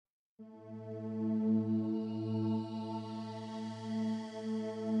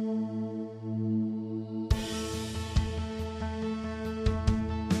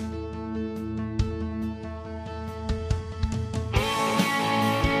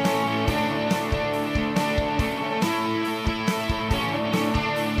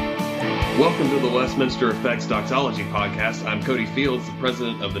Welcome to the Westminster Effects Doxology Podcast. I'm Cody Fields, the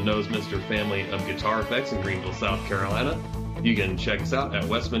president of the Westminster family of guitar effects in Greenville, South Carolina. You can check us out at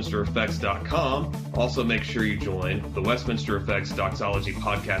westminstereffects.com. Also, make sure you join the Westminster Effects Doxology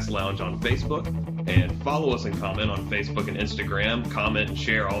Podcast Lounge on Facebook and follow us and comment on Facebook and Instagram. Comment and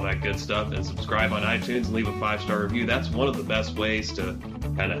share all that good stuff, and subscribe on iTunes and leave a 5-star review. That's one of the best ways to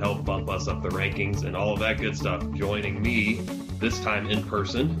kind of help bump us up the rankings and all of that good stuff. Joining me this time in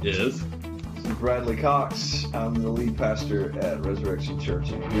person is Bradley Cox. I'm the lead pastor at Resurrection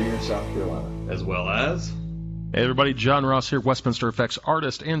Church in Greear, South Carolina. as well as Hey everybody, John Ross here, Westminster Effects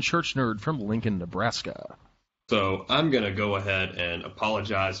artist and church nerd from Lincoln, Nebraska. So I'm going to go ahead and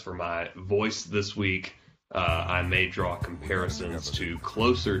apologize for my voice this week. I may draw comparisons to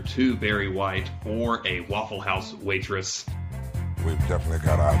Closer to Barry White or a Waffle House waitress. We've definitely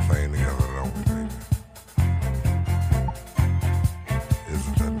got our thing together, don't we, baby?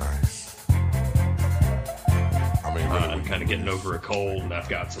 Isn't that nice? I mean, really, I'm kind of getting over a cold, and I've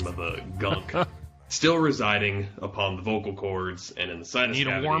got some of the gunk still residing upon the vocal cords and in the sinus Need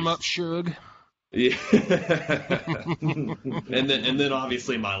cavities. a warm-up, Shug? Yeah. and then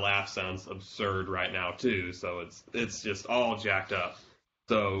obviously my laugh sounds absurd right now too, so it's just all jacked up.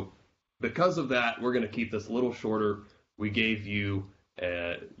 So because of that, we're going to keep this a little shorter. We gave you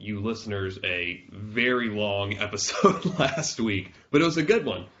listeners a very long episode last week, but it was a good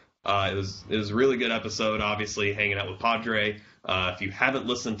one. It was a really good episode, obviously hanging out with Padre. If you haven't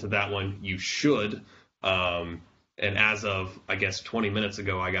listened to that one, you should. And as of, I guess, 20 minutes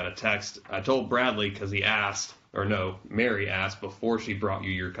ago, I got a text. I told Bradley because Mary asked before she brought you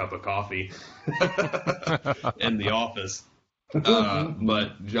your cup of coffee in the office.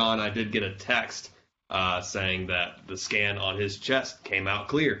 But, John, I did get a text saying that the scan on his chest came out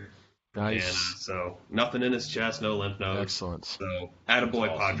clear. Nice. And so nothing in his chest, no lymph nodes. Excellent. So, attaboy,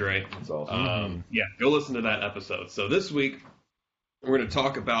 That's awesome. Padre. That's awesome. Yeah, go listen to that episode. So this week, we're going to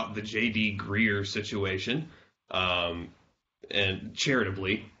talk about the J.D. Greear situation. And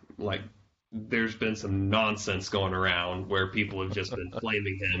charitably, like, there's been some nonsense going around where people have just been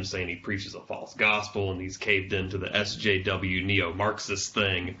flaming him, saying he preaches a false gospel and he's caved into the SJW neo-Marxist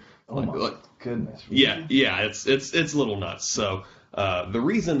thing. Oh my goodness. Yeah, it's a little nuts. So the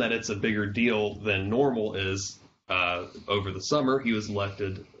reason that it's a bigger deal than normal is over the summer he was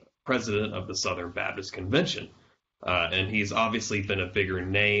elected president of the Southern Baptist Convention, and he's obviously been a bigger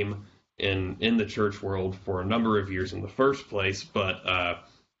name in the church world for a number of years in the first place. But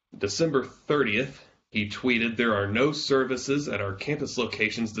December 30th, he tweeted, "There are no services at our campus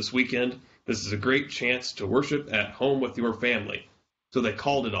locations this weekend. This is a great chance to worship at home with your family." So they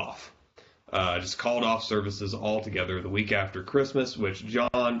called it off. Just called off services altogether the week after Christmas, which,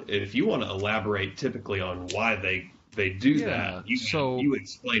 John, if you want to elaborate typically on why they do that, you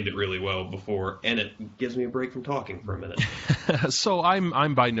explained it really well before, and it gives me a break from talking for a minute. So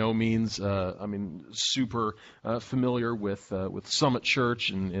I'm by no means, super familiar with Summit Church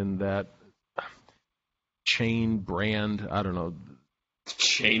and that chain brand. I don't know.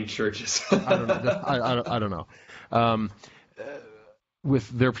 Chain churches. I don't know. With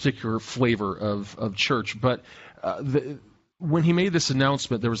their particular flavor of church, but when he made this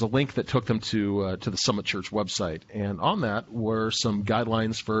announcement, there was a link that took them to the Summit Church website, and on that were some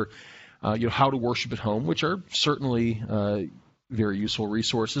guidelines for how to worship at home, which are certainly very useful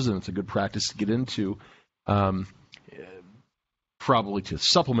resources, and it's a good practice to get into, probably to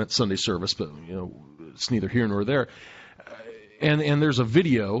supplement Sunday service, but it's neither here nor there. And there's a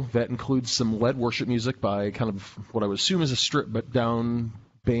video that includes some led worship music by kind of what I would assume is a stripped down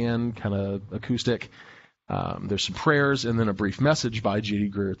band, kind of acoustic. There's some prayers and then a brief message by J.D.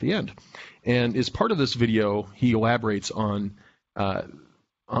 Greear at the end. And as part of this video, he elaborates on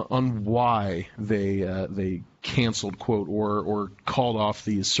why they canceled, quote, or called off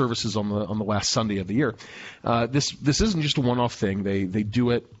these services on the last Sunday of the year. This isn't just a one-off thing. They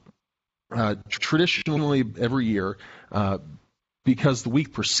do it traditionally every year. Because the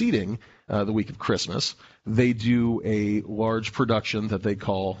week preceding the week of Christmas, they do a large production that they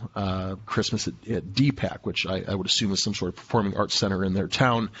call Christmas at DPAC, which I would assume is some sort of performing arts center in their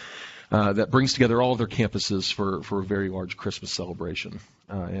town that brings together all of their campuses for a very large Christmas celebration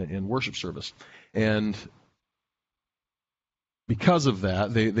and worship service. And because of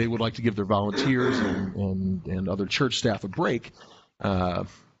that, they would like to give their volunteers and other church staff a break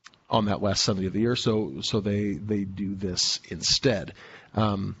on that last Sunday of the year, so they do this instead.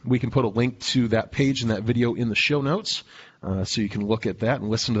 We can put a link to that page and that video in the show notes, so you can look at that and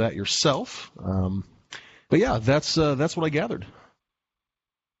listen to that yourself. But yeah, that's what I gathered.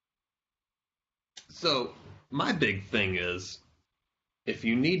 So my big thing is, if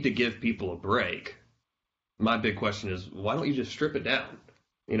you need to give people a break, my big question is, why don't you just strip it down?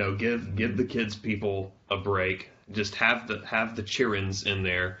 Give the kids people a break. Just have the cheer-ins in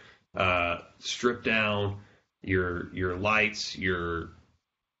there. Strip down your lights. You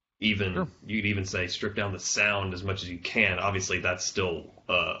could even say strip down the sound as much as you can. Obviously, that's still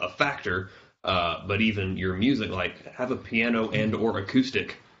a factor. But even your music, like have a piano and or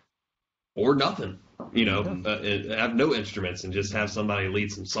acoustic, or nothing. Have no instruments and just have somebody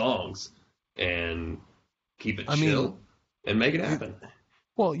lead some songs and keep it chill and make it happen.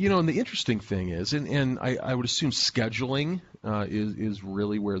 Well, and the interesting thing is, and I would assume scheduling is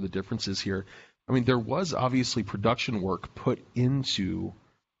really where the difference is here. I mean, there was obviously production work put into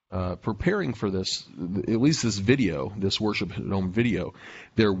preparing for this, at least this video, this Worship at Home video.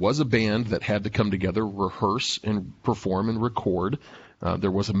 There was a band that had to come together, rehearse and perform and record.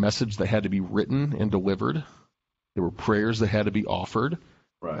 There was a message that had to be written and delivered. There were prayers that had to be offered.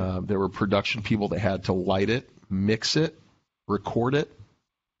 Right. There were production people that had to light it, mix it, record it,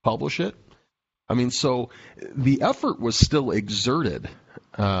 publish it. I mean, so the effort was still exerted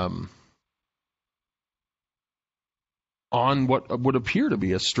on what would appear to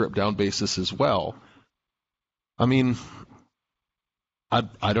be a stripped-down basis as well. I mean, I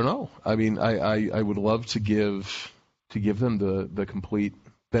don't know. I mean, I would love to give them the complete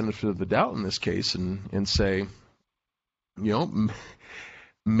benefit of the doubt in this case and say,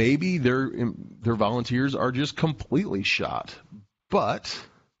 maybe their volunteers are just completely shot. But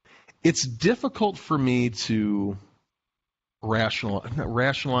it's difficult for me to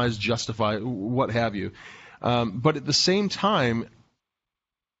rationalize, justify, what have you. But at the same time,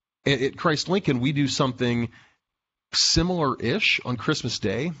 at Christ Lincoln, we do something similar-ish on Christmas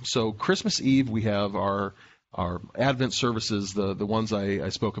Day. So Christmas Eve, we have our Advent services, the ones I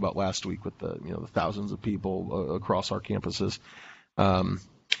spoke about last week with the thousands of people across our campuses. And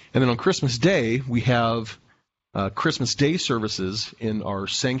then on Christmas Day, we have Christmas Day services in our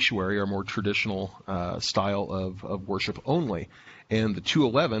sanctuary, our more traditional style of worship only. And the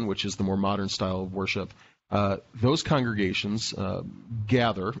 211, which is the more modern style of worship, those congregations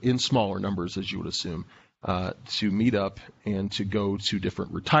gather in smaller numbers, as you would assume, to meet up and to go to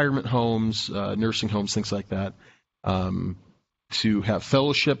different retirement homes, nursing homes, things like that, to have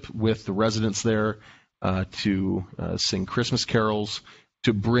fellowship with the residents there, to sing Christmas carols,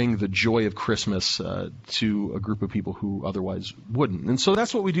 to bring the joy of Christmas to a group of people who otherwise wouldn't. And so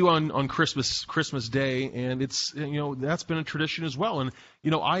that's what we do on Christmas Day, and it's that's been a tradition as well. And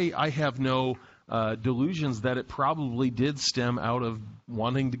I have no delusions that it probably did stem out of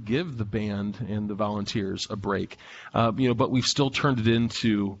wanting to give the band and the volunteers a break. But we've still turned it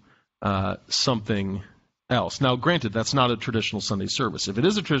into something else. Now, granted, that's not a traditional Sunday service. If it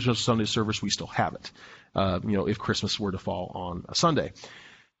is a traditional Sunday service, we still have it, if Christmas were to fall on a Sunday.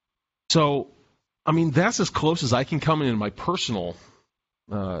 So, I mean, that's as close as I can come in my personal,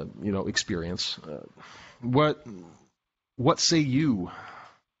 experience. What say you?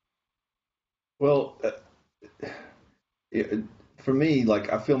 Well, for me,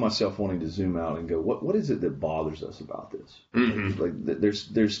 I feel myself wanting to zoom out and go, what is it that bothers us about this?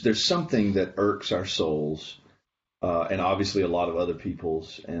 Mm-hmm. There's something that irks our souls, and obviously a lot of other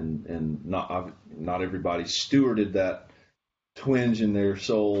people's, and not everybody stewarded that twinge in their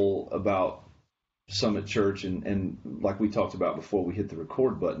soul about Summit Church, and like we talked about before we hit the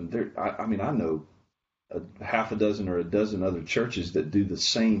record button. I know a half a dozen or a dozen other churches that do the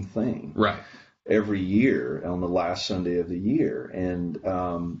same thing. Right. Every year on the last Sunday of the year, and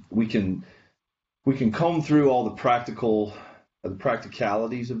we can comb through all the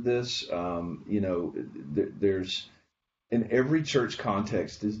practicalities of this. There's in every church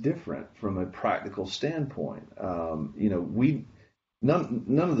context is different from a practical standpoint. None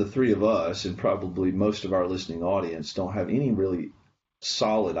of the three of us, and probably most of our listening audience, don't have any really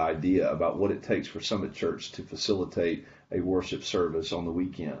solid idea about what it takes for Summit Church to facilitate a worship service on the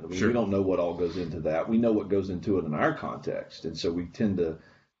weekend. I mean, Sure. We don't know what all goes into that. We know what goes into it in our context. And so we tend to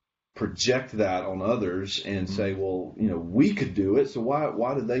project that on others and say, well, we could do it. So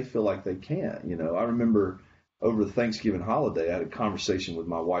why do they feel like they can't? I remember over the Thanksgiving holiday, I had a conversation with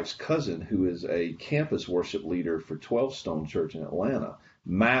my wife's cousin, who is a campus worship leader for 12 Stone Church in Atlanta,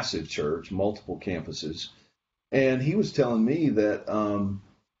 massive church, multiple campuses. And he was telling me that,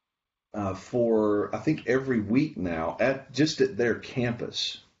 for I think every week now at their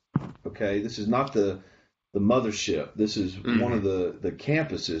campus. Okay, this is not the mothership. This is one of the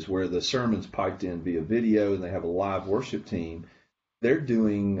campuses where the sermon's piped in via video, and they have a live worship team. They're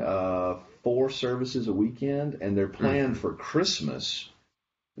doing 4 services a weekend, and they're planned for Christmas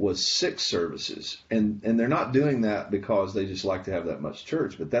was 6 services. And they're not doing that because they just like to have that much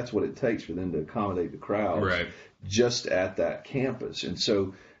church, but that's what it takes for them to accommodate the crowds Right. just at that campus. And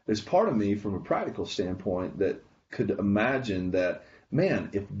so there's part of me from a practical standpoint that could imagine that, man,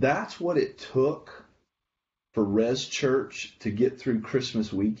 if that's what it took for Res Church to get through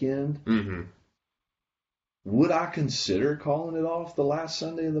Christmas weekend, Mm-hmm. would I consider calling it off the last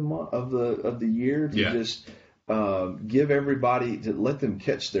Sunday of the month of the year to just give everybody, to let them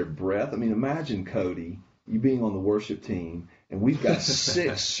catch their breath? I mean, imagine, Cody, you being on the worship team, and we've got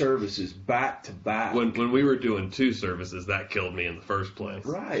 6 services back to back. When we were doing 2 services, that killed me in the first place.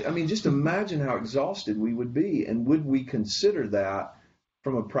 Right. I mean, just imagine how exhausted we would be, and would we consider that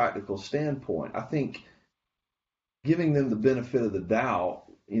from a practical standpoint? I think giving them the benefit of the doubt,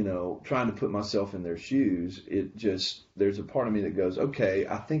 trying to put myself in their shoes, there's a part of me that goes, okay,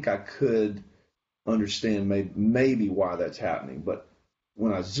 I think I could understand maybe why that's happening. But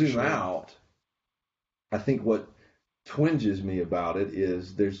when I zoom out, I think what twinges me about it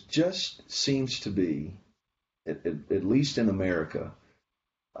is there's just seems to be, at least in America,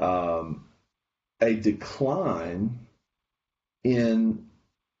 a decline in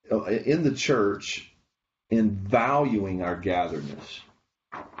the church in valuing our gatheredness.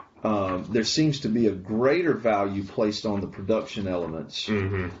 There seems to be a greater value placed on the production elements.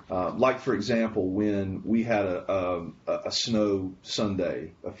 Mm-hmm. Like, for example, when we had a snow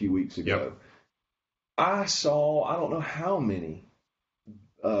Sunday a few weeks ago, I saw, I don't know how many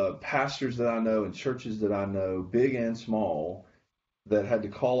pastors that I know and churches that I know, big and small, that had to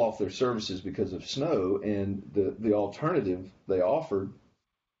call off their services because of snow, and the alternative they offered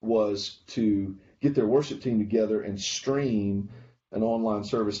was to get their worship team together and stream an online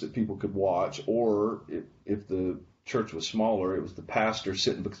service that people could watch, or if the church was smaller, it was the pastor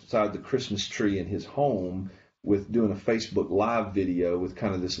sitting beside the Christmas tree in his home with doing a Facebook Live video with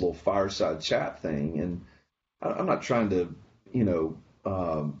kind of this little fireside chat thing. And I'm not trying to,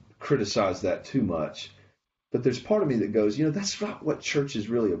 criticize that too much, but there's part of me that goes, that's not what church is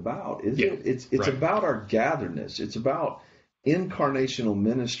really about, is it? It's right. about our gatheredness. It's about incarnational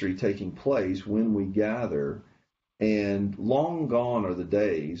ministry taking place when we gather. And long gone are the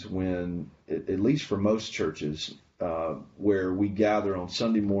days when, at least for most churches, where we gather on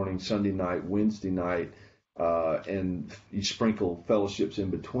Sunday morning, Sunday night, Wednesday night, and you sprinkle fellowships in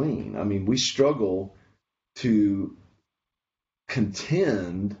between. I mean, we struggle to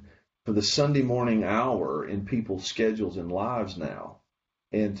contend for the Sunday morning hour in people's schedules and lives now.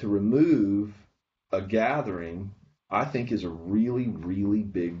 And to remove a gathering, I think, is a really, really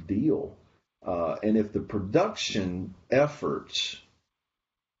big deal. And if the production efforts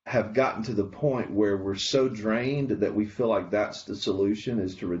have gotten to the point where we're so drained that we feel like that's the solution,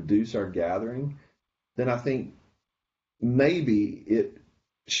 is to reduce our gathering, then I think maybe it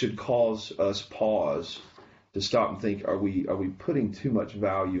should cause us pause to stop and think, are we putting too much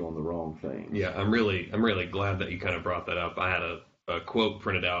value on the wrong thing? Yeah, I'm really glad that you kind of brought that up. I had a quote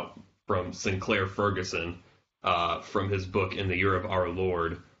printed out from Sinclair Ferguson from his book In the Year of Our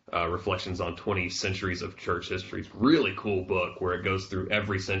Lord, Reflections on 20 Centuries of Church History. It's a really cool book where it goes through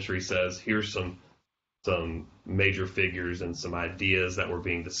every century, says here's some major figures and some ideas that were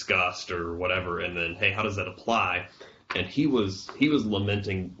being discussed or whatever, and then, hey, how does that apply? And he was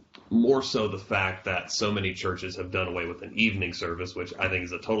lamenting more so the fact that so many churches have done away with an evening service, which I think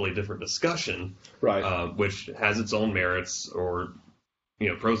is a totally different discussion, right? Which has its own merits, or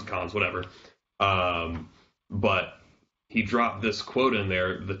pros and cons, whatever. But he dropped this quote in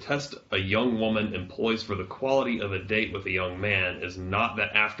there: "The test a young woman employs for the quality of a date with a young man is not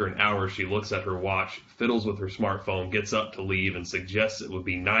that after an hour she looks at her watch, fiddles with her smartphone, gets up to leave, and suggests it would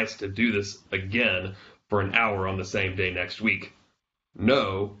be nice to do this again for an hour on the same day next week.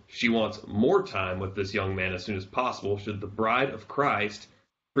 No, she wants more time with this young man as soon as possible should the bride of Christ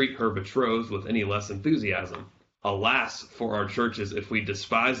treat her betrothed with any less enthusiasm. Alas for our churches if we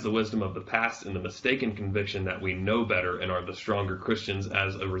despise the wisdom of the past in the mistaken conviction that we know better and are the stronger Christians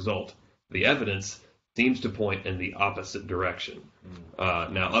as a result. The evidence seems to point in the opposite direction."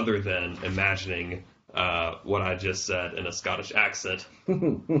 Now, other than imagining what I just said in a Scottish accent,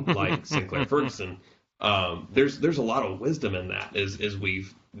 like Sinclair Ferguson, there's a lot of wisdom in that as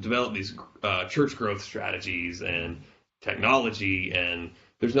we've developed these church growth strategies and technology, and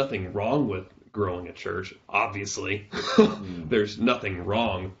there's nothing wrong with growing a church, obviously. There's nothing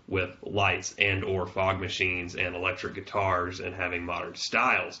wrong with lights and or fog machines and electric guitars and having modern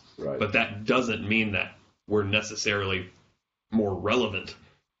styles. Right. But that doesn't mean that we're necessarily more relevant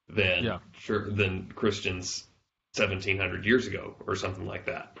than Christians 1,700 years ago or something like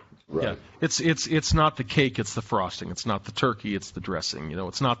that. Right. Yeah, it's not the cake, it's the frosting. It's not the turkey, it's the dressing.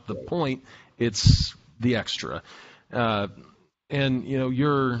 It's not the point, it's the extra. And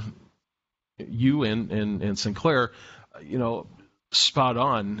you and Sinclair, spot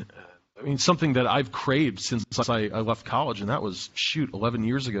on. I mean, something that I've craved since I left college, and that was 11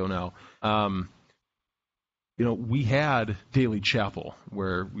 years ago now. We had daily chapel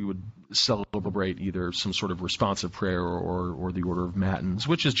where we would celebrate either some sort of responsive prayer or the order of matins,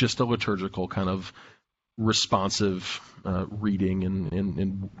 which is just a liturgical kind of responsive reading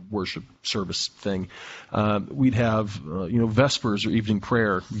and worship service thing. We'd have vespers or evening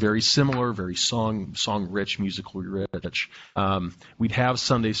prayer, very similar, very song rich, musically rich. We'd have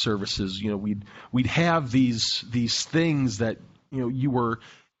Sunday services. We'd have these things that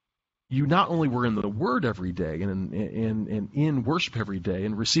you not only were in the Word every day and in worship every day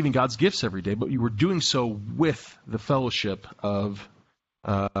and receiving God's gifts every day, but you were doing so with the fellowship of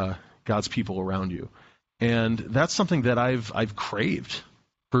God's people around you. And that's something that I've craved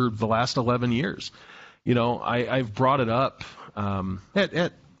for the last 11 years. I've brought it up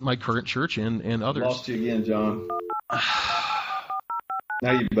at my current church and others. Lost you again, John.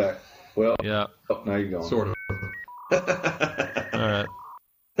 Now you're back. Well, yeah. Oh, now you're gone. Sort of. All right.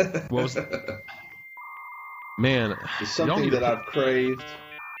 What was Man, it's something that I've craved.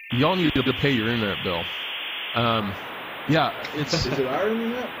 Y'all need to pay your internet bill. Yeah, Is it our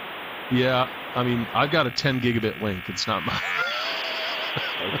internet? Yeah, I mean, I've got a 10 gigabit link. It's not mine.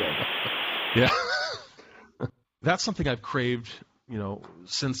 Okay. Yeah. That's something I've craved,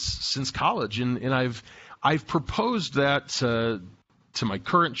 since college, and I've proposed that to my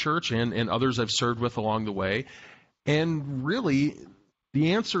current church and others I've served with along the way, and really,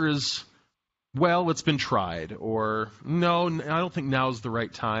 the answer is, well, it's been tried, or no, I don't think now's the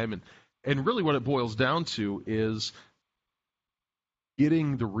right time, and really what it boils down to is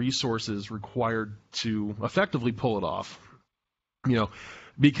getting the resources required to effectively pull it off.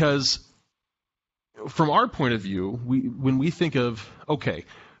 Because from our point of view, when we think of, okay,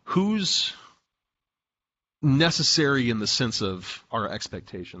 who's necessary in the sense of our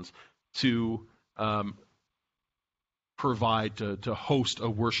expectations to provide to host a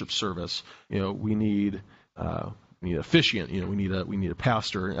worship service, we need officiant, we need a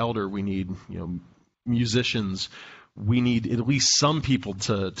pastor, an elder, we need musicians, we need at least some people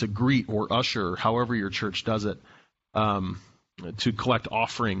to greet or usher, however your church does it, to collect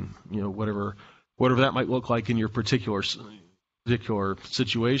offering, whatever that might look like in your particular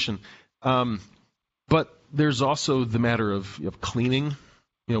situation. But there's also the matter of cleaning.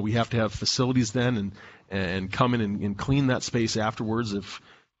 We have to have facilities then and come in and clean that space afterwards. If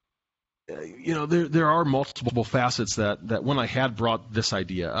there are multiple facets that when I had brought this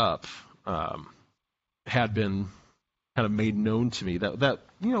idea up, had been kind of made known to me that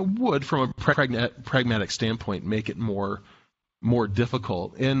would, from a pragmatic standpoint, make it more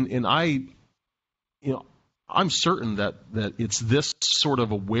difficult. And I'm certain that it's this sort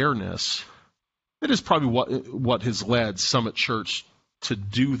of awareness that is probably what has led Summit Church to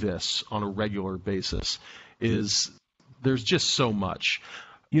do this on a regular basis. Is there's just so much.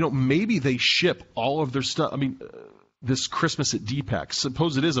 Maybe they ship all of their stuff. I mean, this Christmas at DPAC,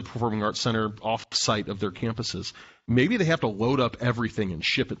 suppose it is a performing arts center off-site of their campuses. Maybe they have to load up everything and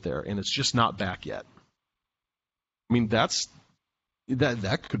ship it there, and it's just not back yet. I mean, that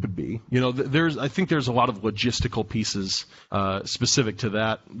could be. I think there's a lot of logistical pieces specific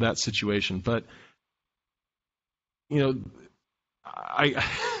to that situation, but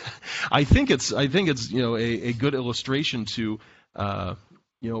I think it's a good illustration to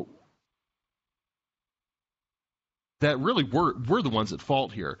that really we're the ones at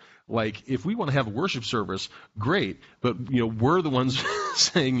fault here. Like, if we want to have a worship service, great, but we're the ones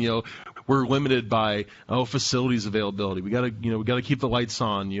saying we're limited by facilities availability. We got to keep the lights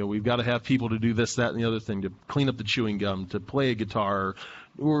on. We've got to have people to do this, that, and the other thing, to clean up the chewing gum, to play a guitar,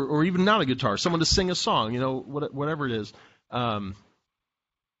 or even not a guitar, someone to sing a song. Whatever it is.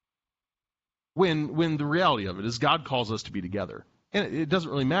 When the reality of it is, God calls us to be together. And it doesn't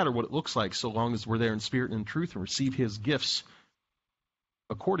really matter what it looks like, so long as we're there in spirit and in truth and receive His gifts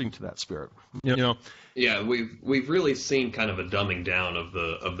according to that spirit. Yeah, we've really seen kind of a dumbing down of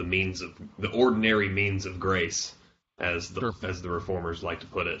the means of the ordinary means of grace, as the reformers like to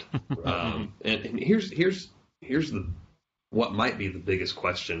put it. And here's what might be the biggest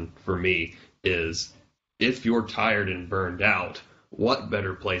question for me is, if you're tired and burned out, what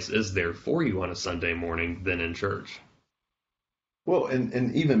better place is there for you on a Sunday morning than in church? Well,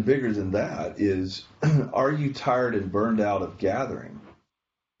 and even bigger than that is, are you tired and burned out of gathering?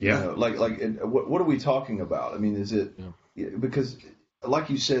 Yeah. What are we talking about? I mean, is it because like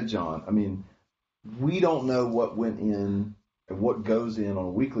you said, John, I mean, we don't know what went in and what goes in on a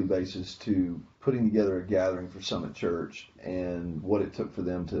weekly basis to putting together a gathering for Summit Church and what it took for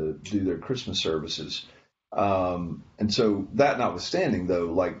them to do their Christmas services. And so that notwithstanding, though,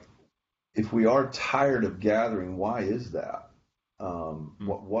 like if we are tired of gathering, why is that?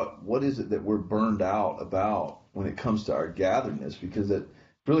 What is it that we're burned out about when it comes to our gatheredness? Because it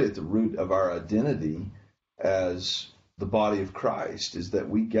really at the root of our identity as the body of Christ is that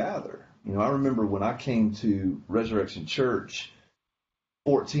we gather. You know, I remember when I came to Resurrection Church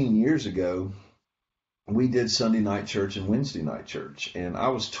 14 years ago, we did Sunday night church and Wednesday night church. And I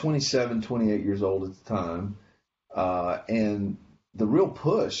was 27, 28 years old at the time. And the real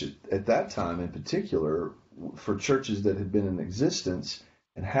push at that time in particular for churches that had been in existence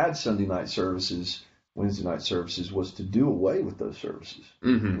and had Sunday night services, Wednesday night services, was to do away with those services.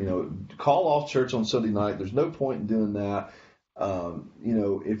 Mm-hmm. You know, call off church on Sunday night. There's no point in doing that. You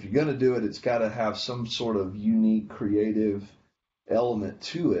know, if you're going to do it, it's got to have some sort of unique, creative element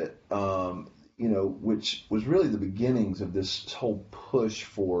to it, you know, which was really the beginnings of this whole push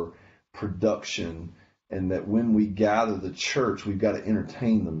for production, and that when we gather the church, we've got to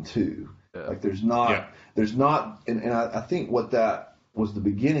entertain them too. Yeah. Like there's not, and I think what that was the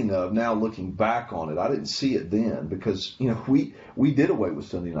beginning of. Now looking back on it, I didn't see it then because, you know, we did away with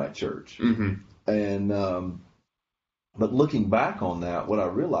Sunday night church. Mm-hmm. And, but looking back on that, what I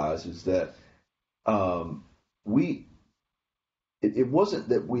realized is that it wasn't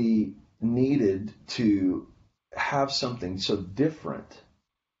that we needed to have something so different.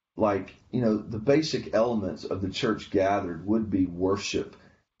 Like, you know, the basic elements of the church gathered would be worship,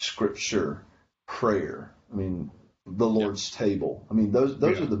 scripture, prayer. I mean, the Lord's table. I mean, those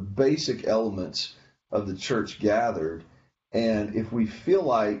are the basic elements of the church gathered. And if we feel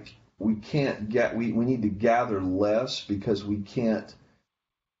like we can't we need to gather less because we don't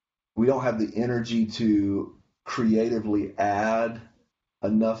have the energy to creatively add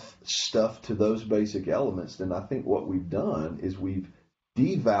enough stuff to those basic elements, then I think what we've done is we've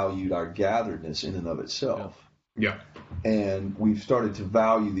devalued our gatheredness in and of itself. Yeah. And we've started to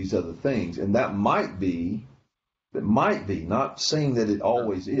value these other things. And that might be, not saying that it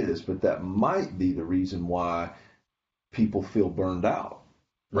always is, but that might be the reason why people feel burned out.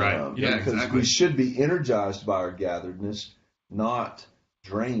 Right. Yeah, because exactly. We should be energized by our gatheredness, not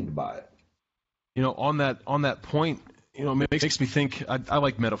drained by it. You know, on that point, you know, it makes me think. I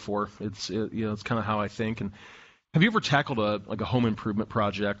like metaphor. It's kind of how I think. And have you ever tackled a home improvement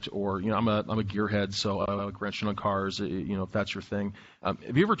project, or, you know, I'm a gearhead, so I like wrenching on cars. You know, if that's your thing.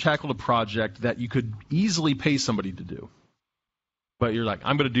 Have you ever tackled a project that you could easily pay somebody to do, but you're like,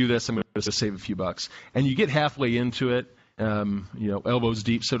 I'm going to do this. I'm going to save a few bucks, and you get halfway into it. You know, elbows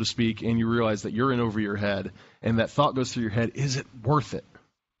deep, so to speak, and you realize that you're in over your head, and that thought goes through your head: is it worth it?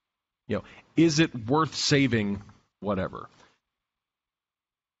 You know, is it worth saving whatever?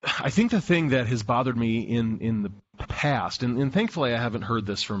 I think the thing that has bothered me in the past, and thankfully I haven't heard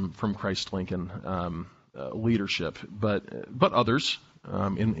this from Christ Lincoln leadership, but others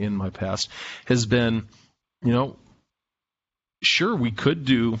in my past, has been, you know, sure, we could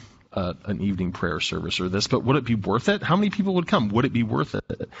do an evening prayer service or this, but would it be worth it? How many people would come? Would it be worth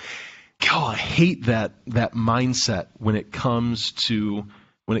it? God, I hate that mindset when it comes to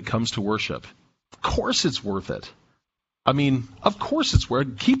worship. Of course it's worth it. I mean, of course it's worth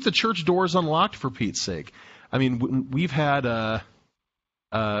it. Keep the church doors unlocked, for Pete's sake. I mean, we've had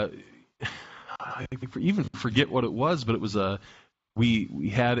I even forget what it was, but it was we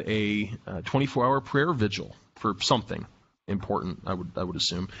had a 24-hour prayer vigil for something important, I would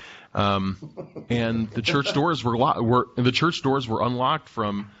assume, and the church doors were unlocked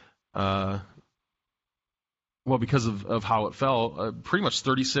from because of how it fell, pretty much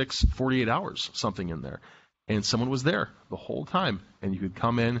 48 hours, something in there, and someone was there the whole time, and you could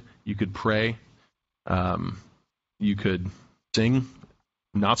come in, you could pray, you could sing,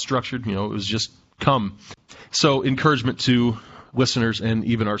 not structured, you know, it was just come. So encouragement to listeners and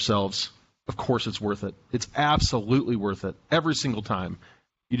even ourselves. Of course it's worth it. It's absolutely worth it every single time.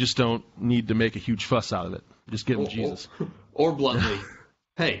 You just don't need to make a huge fuss out of it. Just get with Jesus. Or bluntly,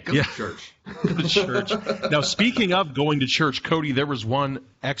 hey, go to church. Go to church. Now, speaking of going to church, Cody, there was one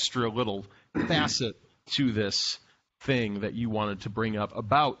extra little facet to this thing that you wanted to bring up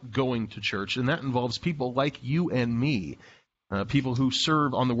about going to church, and that involves people like you and me, people who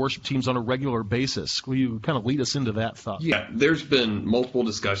serve on the worship teams on a regular basis. Will you kind of lead us into that thought? Yeah, there's been multiple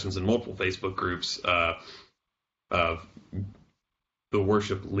discussions in multiple Facebook groups of the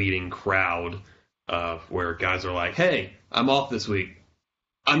worship leading crowd where guys are like, hey, I'm off this week.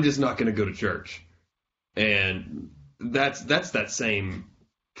 I'm just not going to go to church. And that's that same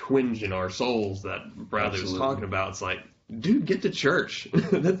twinge in our souls that Bradley was talking about. It's like, dude, get to church.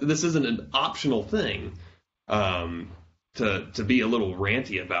 This isn't an optional thing. To be a little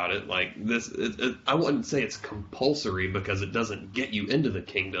ranty about it, like this, I wouldn't say it's compulsory because it doesn't get you into the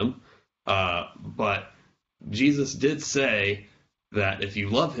kingdom. But Jesus did say that if you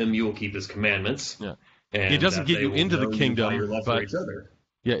love him, you will keep his commandments. Yeah. And it doesn't get you into the kingdom, but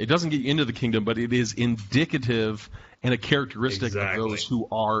yeah, it doesn't get you into the kingdom, but it is indicative and a characteristic of those who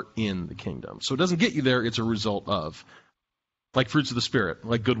are in the kingdom. So it doesn't get you there; it's a result of, like fruits of the Spirit,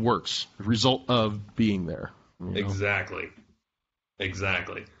 like good works, a result of being there. You know? Exactly.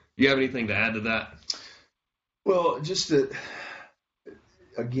 Do you have anything to add to that? Well, just that,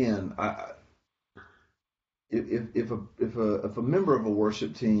 again, if a member of a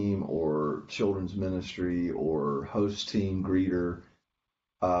worship team or children's ministry or host team, greeter,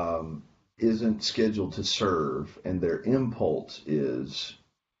 isn't scheduled to serve, and their impulse is,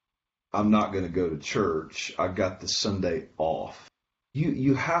 I'm not going to go to church, I got the Sunday off.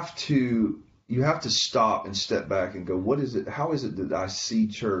 You have to stop and step back and go, what is it? How is it that I see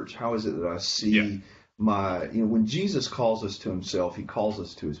church? How is it that I see when Jesus calls us to himself, he calls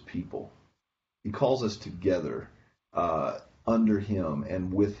us to his people. He calls us together under him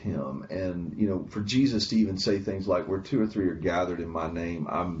and with him. And, for Jesus to even say things like, where 2 or 3 are gathered in my name,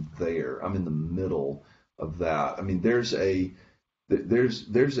 I'm there. I'm in the middle of that. I mean, there's a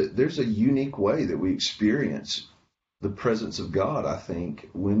unique way that we experience the presence of God, I think,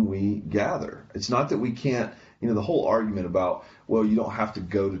 when we gather. It's not that we can't, the whole argument about, well, you don't have to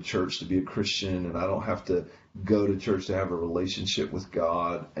go to church to be a Christian, and I don't have to go to church to have a relationship with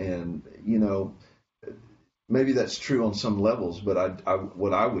God. And, maybe that's true on some levels, but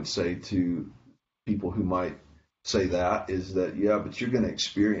what I would say to people who might say that is that, yeah, but you're going to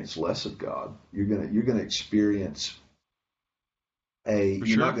experience less of God. You're going to experience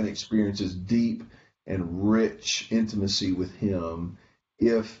you're not going to experience as deep and rich intimacy with him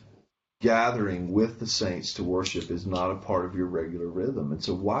if gathering with the saints to worship is not a part of your regular rhythm. And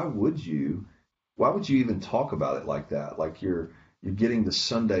so why would you even talk about it like that? Like you're getting the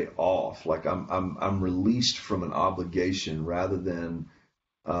Sunday off, like I'm released from an obligation rather than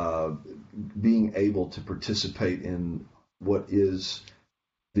being able to participate in what is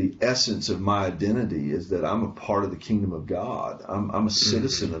the essence of my identity, is that I'm a part of the kingdom of God. I'm a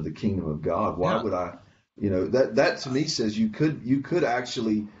citizen of the kingdom of God. Why would I, that to me says you could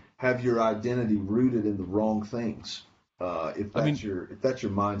actually have your identity rooted in the wrong things. If that's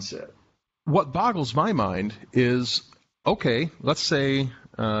your mindset. What boggles my mind is, okay, let's say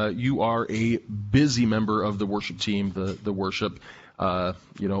you are a busy member of the worship team, the worship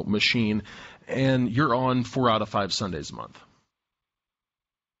machine, and you're on 4 out of 5 Sundays a month.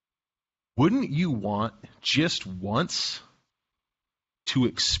 Wouldn't you want just once to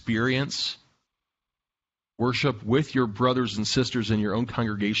experience worship with your brothers and sisters in your own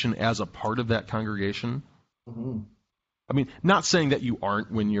congregation as a part of that congregation? Mm-hmm. I mean, not saying that you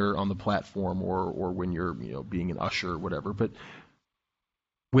aren't when you're on the platform or when you're being an usher or whatever, but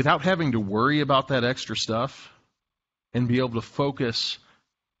without having to worry about that extra stuff and be able to focus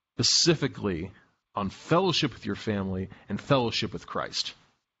specifically on fellowship with your family and fellowship with Christ.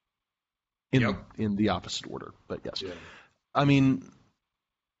 In the opposite order, but yes. Yeah. I mean,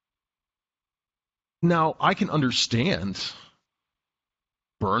 now I can understand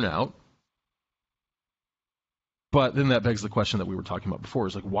burnout, but then that begs the question that we were talking about before,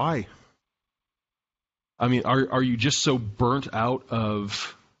 is like, why? I mean, are you just so burnt out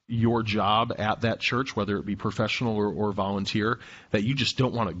of your job at that church, whether it be professional or volunteer, that you just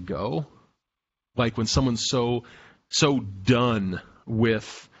don't want to go? Like when someone's so done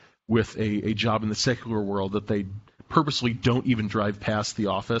with a job in the secular world that they purposely don't even drive past the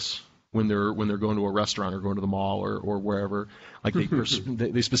office when they're going to a restaurant or going to the mall or wherever. Like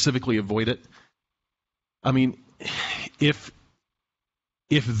they specifically avoid it. I mean, if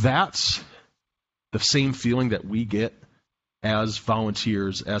that's the same feeling that we get as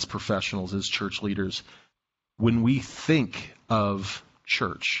volunteers, as professionals, as church leaders, when we think of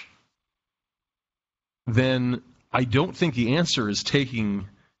church, then I don't think the answer is taking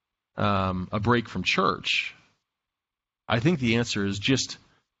a break from church. I think the answer is just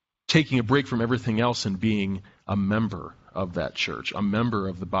taking a break from everything else and being a member of that church, a member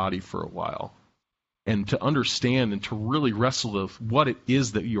of the body for a while, and to understand and to really wrestle with what it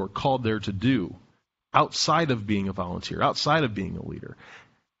is that you are called there to do outside of being a volunteer, outside of being a leader.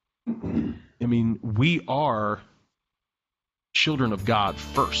 I mean, we are children of God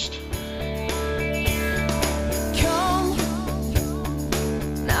first.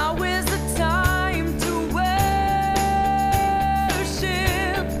 Now is the time to wait.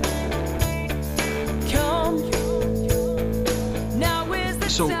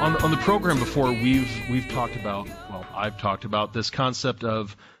 So on the program before, we've talked about, well, I've talked about this concept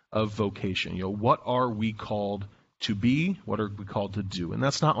of vocation. What are we called to be? What are we called to do? And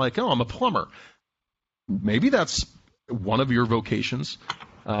that's not like, oh, I'm a plumber. Maybe that's one of your vocations,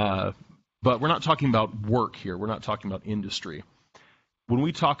 but we're not talking about work here. We're not talking about industry. When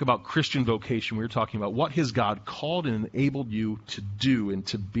we talk about Christian vocation, we're talking about what has God called and enabled you to do and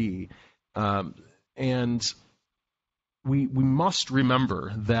to be. And we must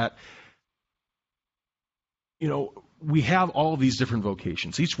remember that, we have all of these different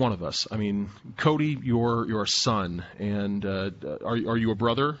vocations, each one of us. I mean, Cody, you're a son, and are you a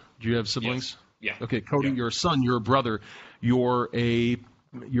brother? Do you have siblings? Yes. Yeah. Okay, Cody, you're a son. You're a brother. You're a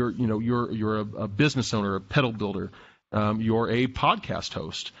business owner, a pedal builder. You're a podcast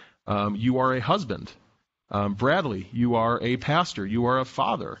host. You are a husband. Bradley, you are a pastor. You are a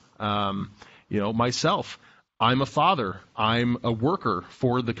father. Myself, I'm a father. I'm a worker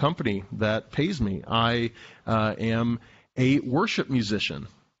for the company that pays me. I am a worship musician.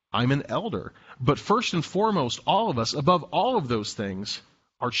 I'm an elder. But first and foremost, all of us, above all of those things,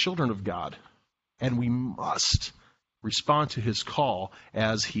 are children of God. And we must respond to his call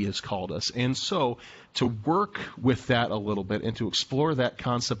as he has called us. And so to work with that a little bit and to explore that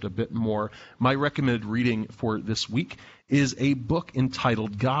concept a bit more, my recommended reading for this week is a book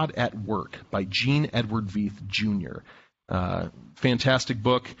entitled God at Work by Gene Edward Veith Jr. Fantastic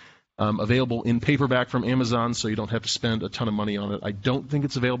book, available in paperback from Amazon, so you don't have to spend a ton of money on it. I don't think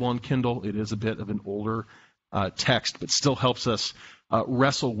it's available on Kindle. It is a bit of an older text, but still helps us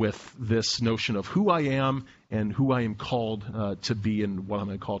wrestle with this notion of who I am and who I am called to be and what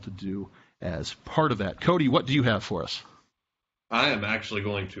I'm called to do as part of that. Cody, what do you have for us? I am actually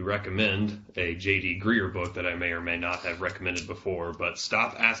going to recommend a J.D. Greear book that I may or may not have recommended before, but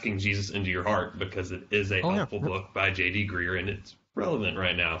Stop Asking Jesus Into Your Heart, because it is a helpful book by J.D. Greear, and it's relevant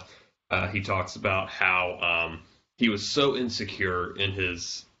right now. He talks about how he was so insecure in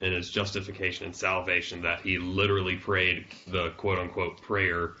his justification and salvation that he literally prayed the quote-unquote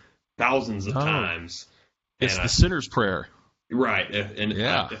prayer thousands of times. It's the sinner's prayer. Right. And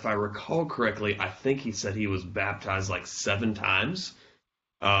if I recall correctly, I think he said he was baptized like 7 times,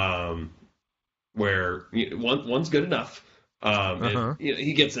 where one's good enough.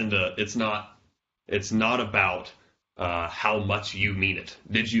 He gets into it's not about how much you mean it.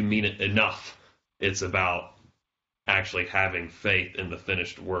 Did you mean it enough? It's about actually having faith in the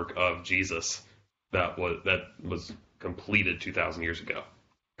finished work of Jesus that was completed 2,000 years ago.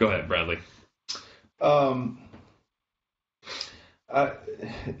 Go ahead, Bradley. At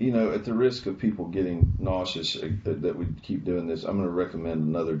the risk of people getting nauseous that we keep doing this, I'm going to recommend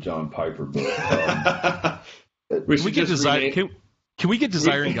another John Piper book. Can we get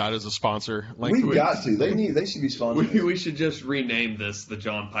Desiring God as a sponsor? We've got to. They should be sponsored. We should just rename this the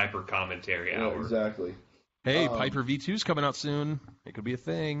John Piper Commentary Hour. Exactly. Hey, Piper V2's coming out soon. It could be a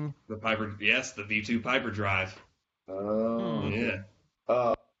thing. The V2 Piper Drive. Oh. Yeah.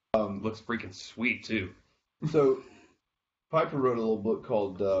 Looks freaking sweet, too. So, Piper wrote a little book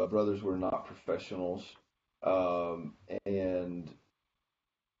called Brothers We're Not Professionals. And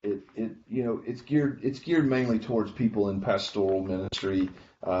it's geared mainly towards people in pastoral ministry.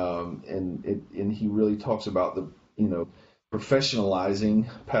 And he really talks about the, professionalizing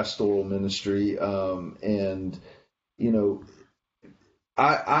pastoral ministry.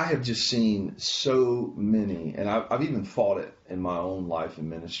 I have just seen so many, and I've even fought it in my own life and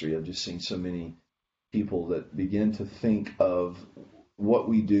ministry. I've just seen so many people that begin to think of what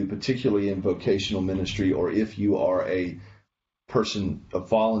we do, particularly in vocational ministry, or if you are a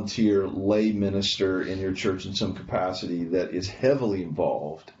volunteer lay minister in your church in some capacity that is heavily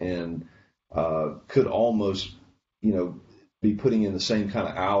involved and could almost, be putting in the same kind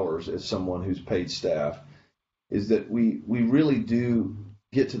of hours as someone who's paid staff, is that we really do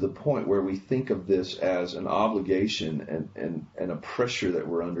get to the point where we think of this as an obligation and a pressure that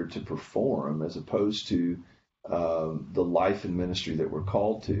we're under to perform, as opposed to the life and ministry that we're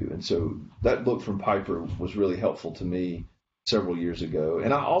called to. And so that book from Piper was really helpful to me several years ago.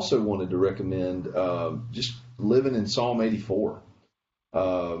 And I also wanted to recommend just living in Psalm 84.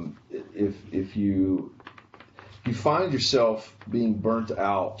 If you find yourself being burnt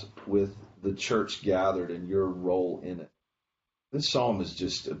out with the church gathered and your role in it, this psalm is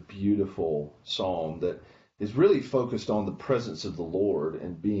just a beautiful psalm that is really focused on the presence of the Lord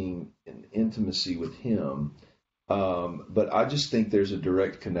and being in intimacy with Him. But I just think there's a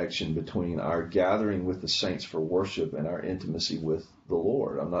direct connection between our gathering with the saints for worship and our intimacy with the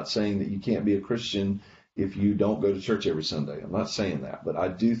Lord. I'm not saying that you can't be a Christian if you don't go to church every Sunday. I'm not saying that. But I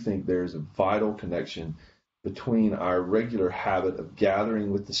do think there's a vital connection between our regular habit of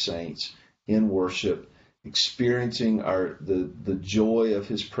gathering with the saints in worship, experiencing the joy of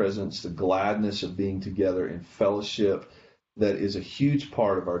his presence, the gladness of being together in fellowship, that is a huge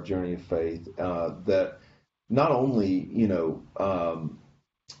part of our journey of faith. That not only,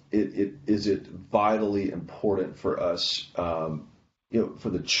 it is vitally important for us, for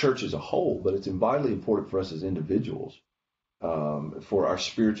the church as a whole, but it's vitally important for us as individuals, for our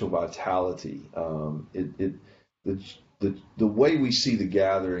spiritual vitality. The way we see the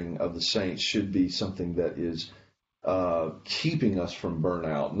gathering of the saints should be something that is keeping us from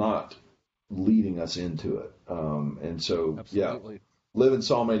burnout, not leading us into it. And so, Absolutely. Live in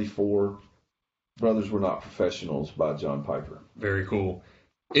Psalm 84, Brothers We're Not Professionals by John Piper. Very cool.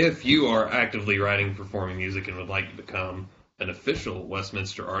 If you are actively writing and performing music and would like to become an official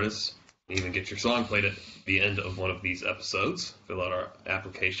Westminster artist, and even get your song played at the end of one of these episodes, fill out our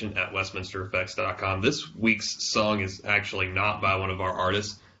application at westminstereffects.com. This week's song is actually not by one of our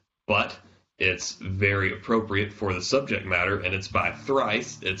artists, but it's very appropriate for the subject matter, and it's by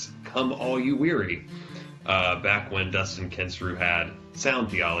Thrice. It's Come All You Weary, back when Dustin Kensrue had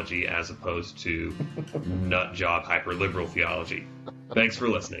sound theology as opposed to nut job hyper-liberal theology. Thanks for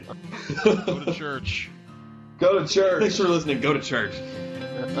listening. Go to church. Go to church. Thanks for listening. Go to church.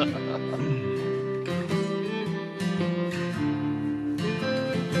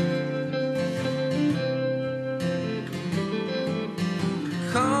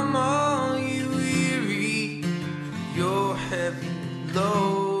 Come all you weary, your heavy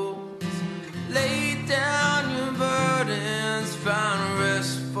loads. Lay down your burdens, find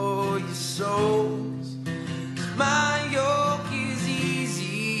rest for your souls. My yoke is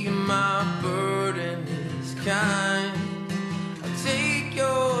easy, my burden is kind. I'll take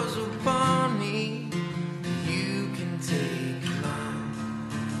yours upon me, you can take mine.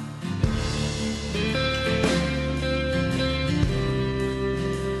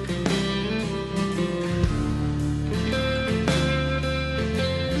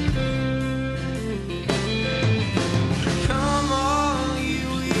 Come all you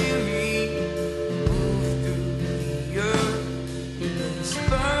weary, move through the earth.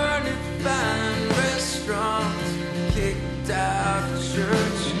 Spurn and find restaurants, kicked out of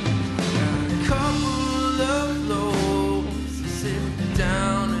church. Got a couple of loaves to sit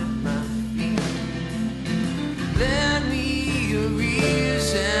down at my feet. Lend me a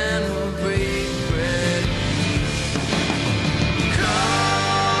reason, we'll break bread. Come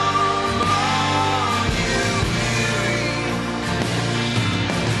all you weary,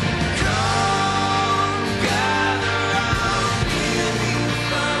 come gather round near me,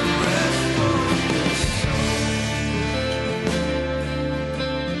 find rest for your soul.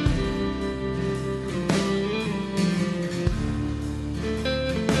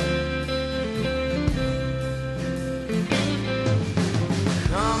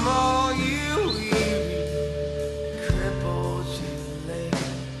 Come all you weary, crippled you lay.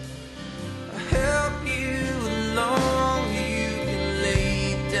 I'll help you along, you can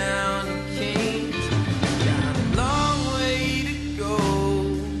lay down your canes. Got a long way to go,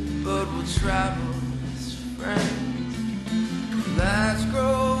 but we'll travel as friends. Lights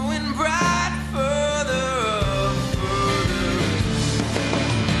growing bright further up, further.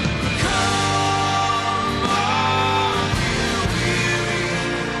 Come all you weary,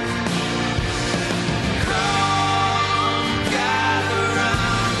 come gather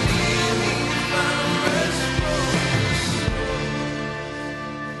round near me, find rest for your soul.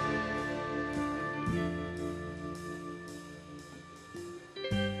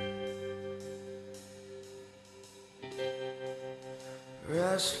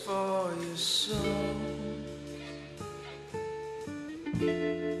 Rest for your soul.